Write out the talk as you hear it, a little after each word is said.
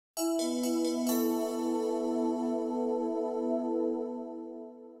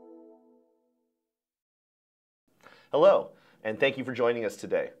Hello, and thank you for joining us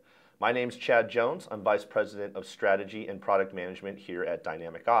today. My name's Chad Jones. I'm Vice President of Strategy and Product Management here at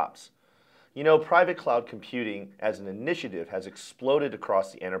DynamicOps. You know, private cloud computing as an initiative has exploded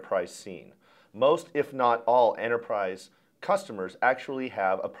across the enterprise scene. Most, if not all, enterprise customers actually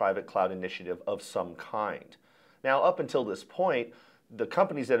have a private cloud initiative of some kind. Now, up until this point, the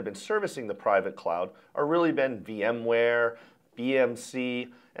companies that have been servicing the private cloud are really been VMware, BMC,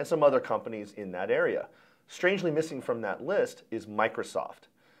 and some other companies in that area. Strangely missing from that list is Microsoft.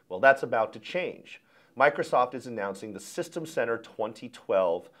 Well, that's about to change. Microsoft is announcing the System Center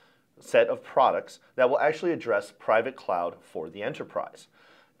 2012 set of products that will actually address private cloud for the enterprise.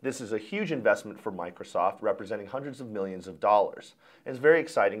 This is a huge investment for Microsoft, representing hundreds of millions of dollars, and it's very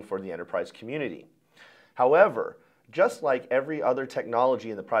exciting for the enterprise community. However, just like every other technology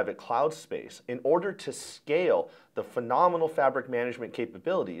in the private cloud space, in order to scale the phenomenal fabric management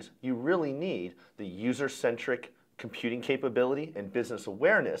capabilities, you really need the user-centric computing capability and business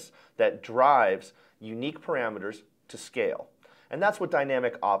awareness that drives unique parameters to scale. And that's what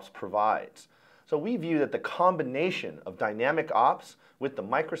DynamicOps provides. So we view that the combination of DynamicOps with the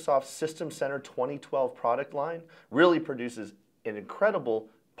Microsoft System Center 2012 product line really produces an incredible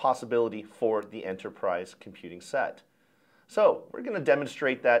possibility for the enterprise computing set. So we're going to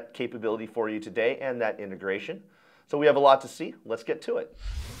demonstrate that capability for you today and that integration. So we have a lot to see. Let's get to it.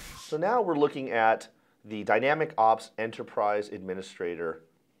 So now we're looking at the DynamicOps Enterprise Administrator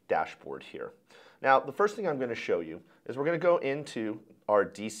dashboard here. Now the first thing I'm going to show you is we're going to go into our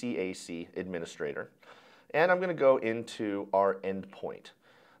DCAC administrator, and I'm going to go into our endpoint.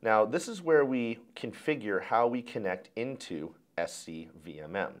 Now this is where we configure how we connect into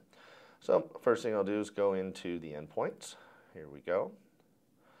SCVMM. So first thing I'll do is go into the endpoints. Here we go.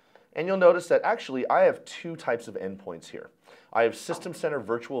 And you'll notice that actually I have two types of endpoints here. I have System Center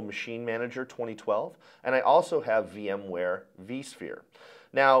Virtual Machine Manager 2012, and I also have VMware vSphere.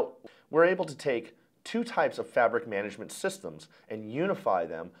 Now, we're able to take two types of fabric management systems and unify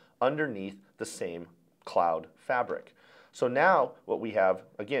them underneath the same cloud fabric. So now what we have,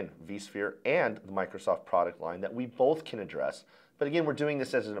 again, vSphere and the Microsoft product line that we both can address. But again, we're doing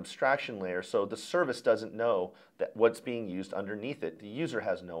this as an abstraction layer, so the service doesn't know that what's being used underneath it. The user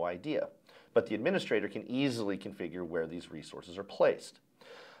has no idea. But the administrator can easily configure where these resources are placed.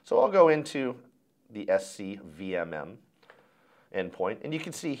 So I'll go into the SCVMM endpoint, and you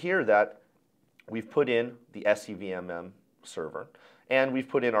can see here that we've put in the SCVMM server, and we've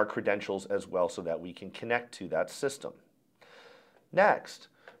put in our credentials as well so that we can connect to that system. Next,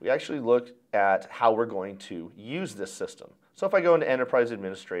 we actually look at how we're going to use this system. So if I go into Enterprise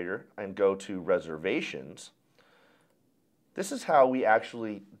Administrator and go to Reservations, this is how we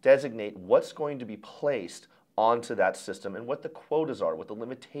actually designate what's going to be placed onto that system and what the quotas are, what the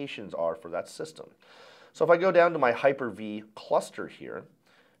limitations are for that system. So if I go down to my Hyper-V cluster here,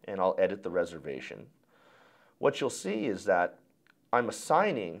 and I'll edit the reservation, what you'll see is that I'm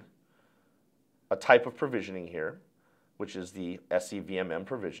assigning a type of provisioning here, which is the SCVMM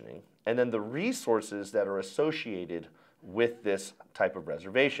provisioning, and then the resources that are associated with this type of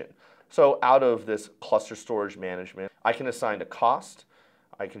reservation. So out of this cluster storage management, I can assign a cost,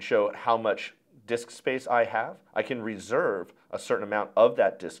 I can show how much disk space I have, I can reserve a certain amount of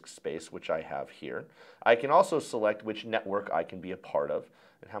that disk space, which I have here. I can also select which network I can be a part of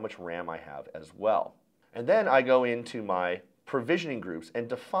and how much RAM I have as well. And then I go into my provisioning groups and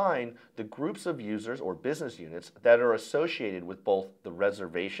define the groups of users or business units that are associated with both the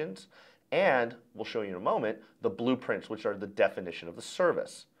reservations and, we'll show you in a moment, the blueprints, which are the definition of the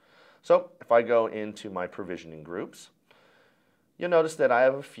service. So if I go into my provisioning groups, you'll notice that I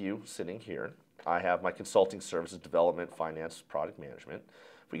have a few sitting here. I have my consulting services, development, finance, product management.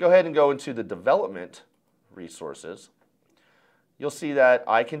 If we go ahead and go into the development resources, you'll see that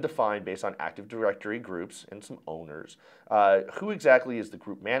I can define based on Active Directory groups and some owners, who exactly is the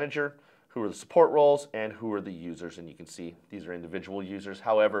group manager, who are the support roles, and who are the users. And you can see these are individual users.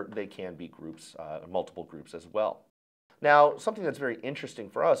 However, they can be groups, multiple groups as well. Now, something that's very interesting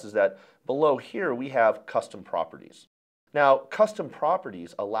for us is that below here we have custom properties. Now, custom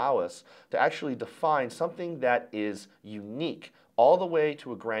properties allow us to actually define something that is unique all the way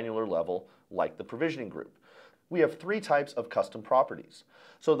to a granular level like the provisioning group. We have three types of custom properties.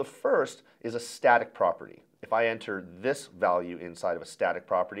 So the first is a static property. If I enter this value inside of a static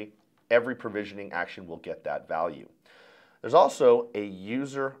property, every provisioning action will get that value. There's also a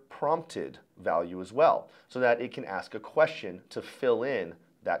user prompted value as well, so that it can ask a question to fill in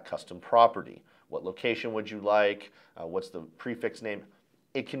that custom property. What location would you like? What's the prefix name?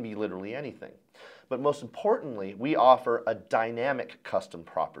 It can be literally anything. But most importantly, we offer a dynamic custom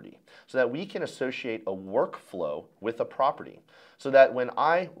property so that we can associate a workflow with a property so that when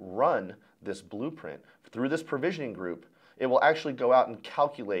I run this blueprint through this provisioning group, it will actually go out and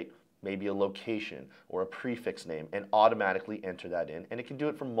calculate maybe a location or a prefix name and automatically enter that in. And it can do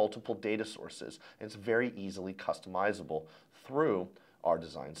it from multiple data sources. And it's very easily customizable through our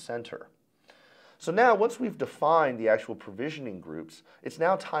design center. So now once we've defined the actual provisioning groups, it's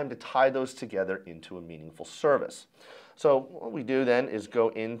now time to tie those together into a meaningful service. So what we do then is go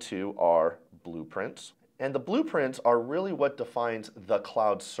into our blueprints. And the blueprints are really what defines the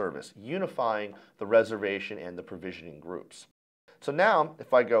cloud service, unifying the reservation and the provisioning groups. So now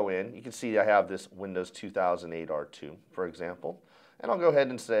if I go in, you can see I have this Windows 2008 R2, for example, and I'll go ahead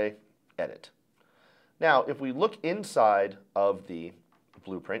and say Edit. Now if we look inside of the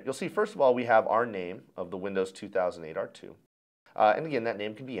blueprint, you'll see first of all we have our name of the Windows 2008 R2. And again, that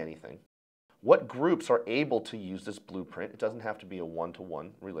name can be anything. What groups are able to use this blueprint? It doesn't have to be a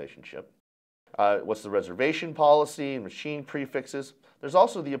one-to-one relationship. What's the reservation policy, machine prefixes? There's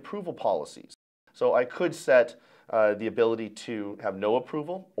also the approval policies. So I could set the ability to have no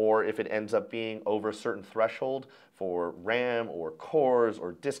approval, or if it ends up being over a certain threshold for RAM or cores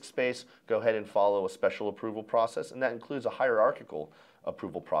or disk space, go ahead and follow a special approval process, and that includes a hierarchical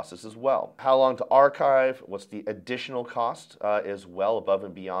approval process as well. How long to archive, what's the additional cost as well above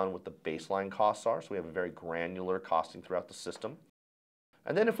and beyond what the baseline costs are, so we have a very granular costing throughout the system.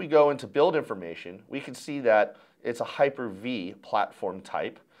 And then if we go into build information, we can see that it's a Hyper-V platform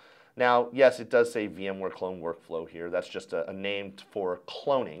type. Now, yes, it does say VMware Clone Workflow here. That's just a name for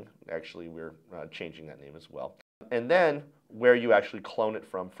cloning. Actually, we're changing that name as well. And then where you actually clone it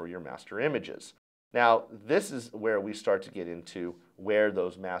from for your master images. Now, this is where we start to get into where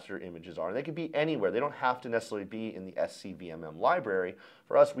those master images are. And they can be anywhere. They don't have to necessarily be in the SCVMM library.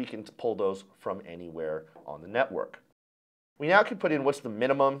 For us, we can pull those from anywhere on the network. We now can put in what's the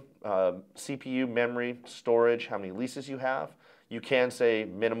minimum CPU, memory, storage, how many leases you have. You can say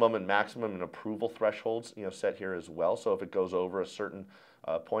minimum and maximum and approval thresholds, set here as well. So if it goes over a certain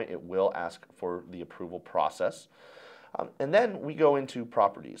point, it will ask for the approval process. And then we go into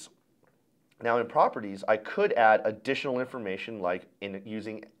properties. Now in properties, I could add additional information like in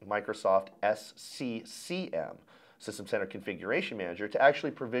using Microsoft SCCM, System Center Configuration Manager, to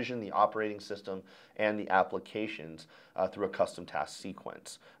actually provision the operating system and the applications through a custom task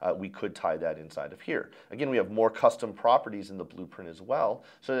sequence. We could tie that inside of here. Again, we have more custom properties in the blueprint as well,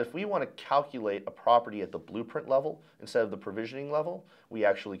 so that if we want to calculate a property at the blueprint level instead of the provisioning level, we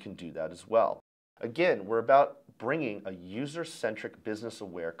actually can do that as well. Again, we're about bringing a user-centric,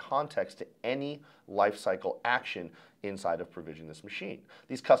 business-aware context to any lifecycle action inside of provisioning this machine.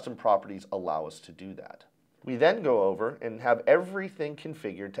 These custom properties allow us to do that. We then go over and have everything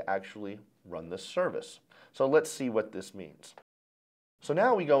configured to actually run this service. So let's see what this means. So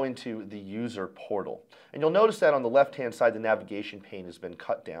now we go into the user portal. And you'll notice that on the left-hand side, the navigation pane has been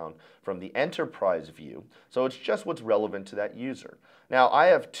cut down from the enterprise view. So it's just what's relevant to that user. Now, I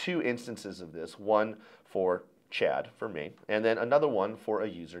have two instances of this, one for Chad, for me, and then another one for a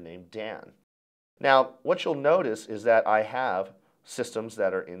user named Dan. Now, what you'll notice is that I have systems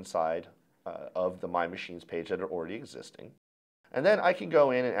that are inside of the My Machines page that are already existing. And then I can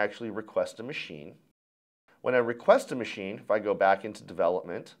go in and actually request a machine. When I request a machine, if I go back into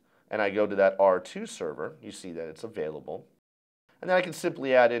development and I go to that R2 server, you see that it's available. And then I can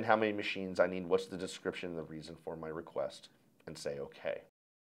simply add in how many machines I need, what's the description and the reason for my request, and say OK.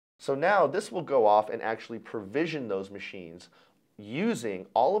 So now this will go off and actually provision those machines using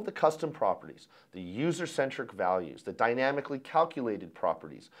all of the custom properties, the user-centric values, the dynamically calculated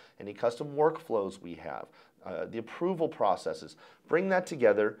properties, any custom workflows we have, the approval processes. Bring that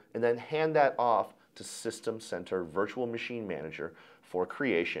together and then hand that off to System Center Virtual Machine Manager for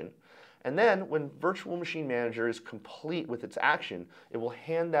creation. And then when Virtual Machine Manager is complete with its action, it will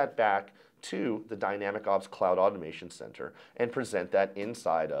hand that back to the DynamicOps Cloud Automation Center and present that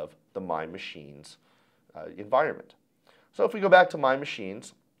inside of the My Machines environment. So if we go back to My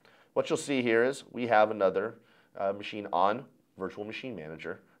Machines, what you'll see here is we have another machine on Virtual Machine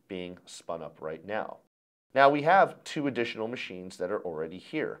Manager being spun up right now. Now we have two additional machines that are already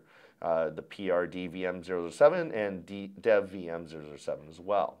here, the PRD VM007 and Dev VM007 as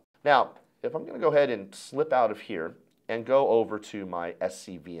well. Now, if I'm going to go ahead and slip out of here and go over to my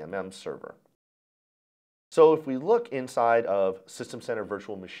SCVMM server. So if we look inside of System Center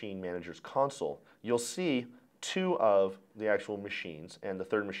Virtual Machine Manager's console, you'll see two of the actual machines, and the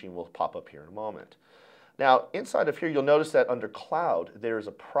third machine will pop up here in a moment. Now, inside of here, you'll notice that under Cloud, there is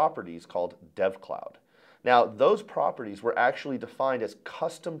a properties called DevCloud. Now, those properties were actually defined as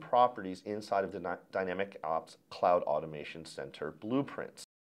custom properties inside of the DynamicOps Cloud Automation Center blueprints.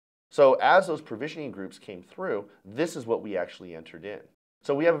 So as those provisioning groups came through, this is what we actually entered in.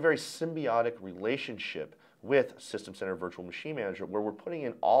 So we have a very symbiotic relationship with System Center Virtual Machine Manager where we're putting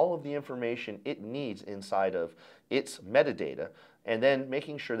in all of the information it needs inside of its metadata and then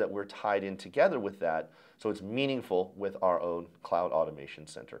making sure that we're tied in together with that so it's meaningful with our own Cloud Automation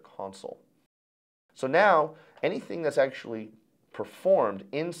Center console. So now anything that's actually performed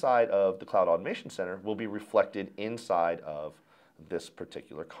inside of the Cloud Automation Center will be reflected inside of this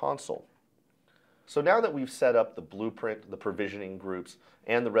particular console. So now that we've set up the blueprint, the provisioning groups,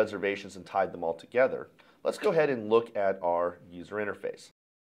 and the reservations and tied them all together, let's go ahead and look at our user interface.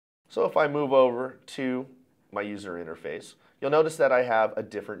 So if I move over to my user interface, you'll notice that I have a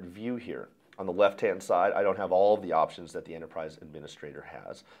different view here. On the left-hand side, I don't have all of the options that the Enterprise Administrator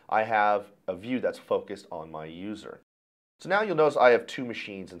has. I have a view that's focused on my user. So now you'll notice I have two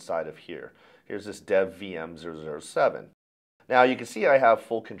machines inside of here. Here's this dev VM 007. Now you can see I have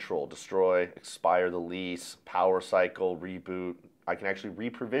full control, destroy, expire the lease, power cycle, reboot. I can actually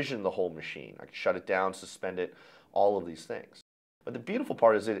re-provision the whole machine. I can shut it down, suspend it, all of these things. But the beautiful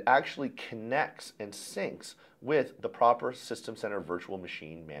part is it actually connects and syncs with the proper System Center Virtual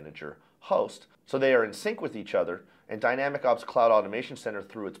Machine Manager host. So they are in sync with each other, and DynamicOps Cloud Automation Center,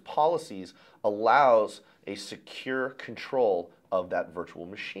 through its policies, allows a secure control of that virtual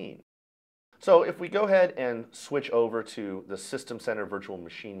machine. So if we go ahead and switch over to the System Center Virtual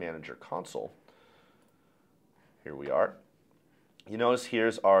Machine Manager console, here we are. You notice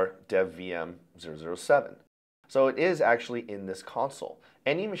here's our dev VM 007. So it is actually in this console.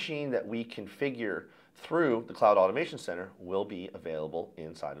 Any machine that we configure through the Cloud Automation Center will be available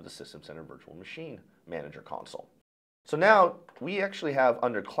inside of the System Center Virtual Machine Manager console. So now we actually have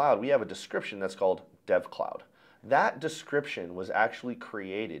under Cloud, we have a description that's called Dev Cloud. That description was actually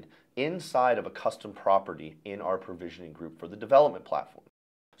created inside of a custom property in our provisioning group for the development platform.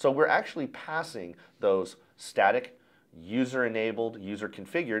 So we're actually passing those static, user-enabled,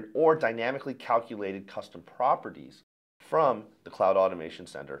 user-configured, or dynamically calculated custom properties from the Cloud Automation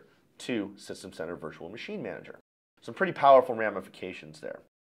Center to System Center Virtual Machine Manager. Some pretty powerful ramifications there.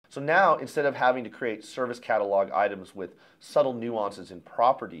 So now, instead of having to create service catalog items with subtle nuances in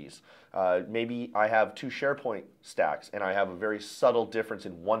properties, maybe I have two SharePoint stacks and I have a very subtle difference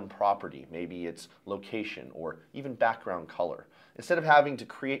in one property. Maybe it's location or even background color. Instead of having to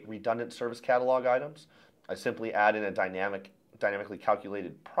create redundant service catalog items, I simply add in a dynamically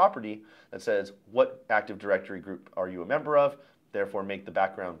calculated property that says, what Active Directory group are you a member of? Therefore, make the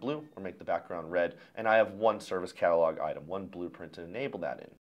background blue or make the background red. And I have one service catalog item, one blueprint to enable that in.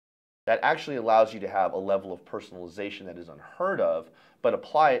 That actually allows you to have a level of personalization that is unheard of, but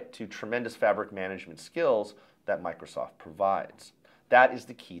apply it to tremendous fabric management skills that Microsoft provides. That is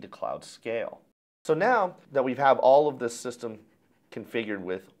the key to cloud scale. So now that we have all of this system configured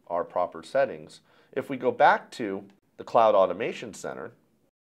with our proper settings, if we go back to the Cloud Automation Center,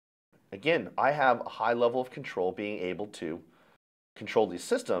 again, I have a high level of control being able to control these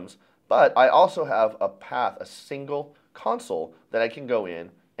systems, but I also have a path, a single console that I can go in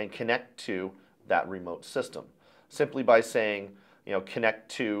and connect to that remote system. Simply by saying, connect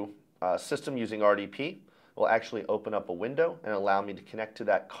to system using RDP will actually open up a window and allow me to connect to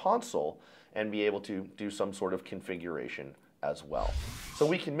that console and be able to do some sort of configuration as well. So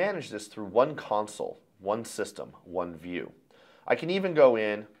we can manage this through one console, one system, one view. I can even go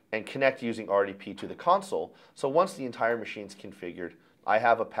in and connect using RDP to the console, so once the entire machine's configured, I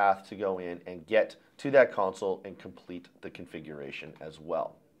have a path to go in and get to that console and complete the configuration as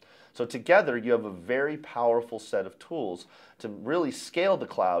well. So together, you have a very powerful set of tools to really scale the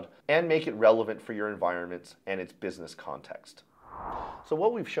cloud and make it relevant for your environments and its business context. So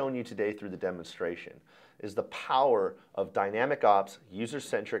what we've shown you today through the demonstration is the power of DynamicOps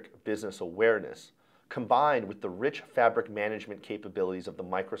user-centric business awareness combined with the rich fabric management capabilities of the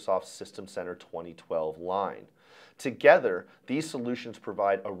Microsoft System Center 2012 line. Together, these solutions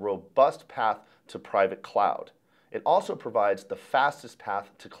provide a robust path to private cloud. It also provides the fastest path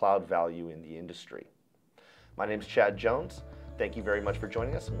to cloud value in the industry. My name is Chad Jones. Thank you very much for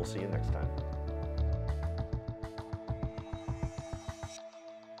joining us, and we'll see you next time.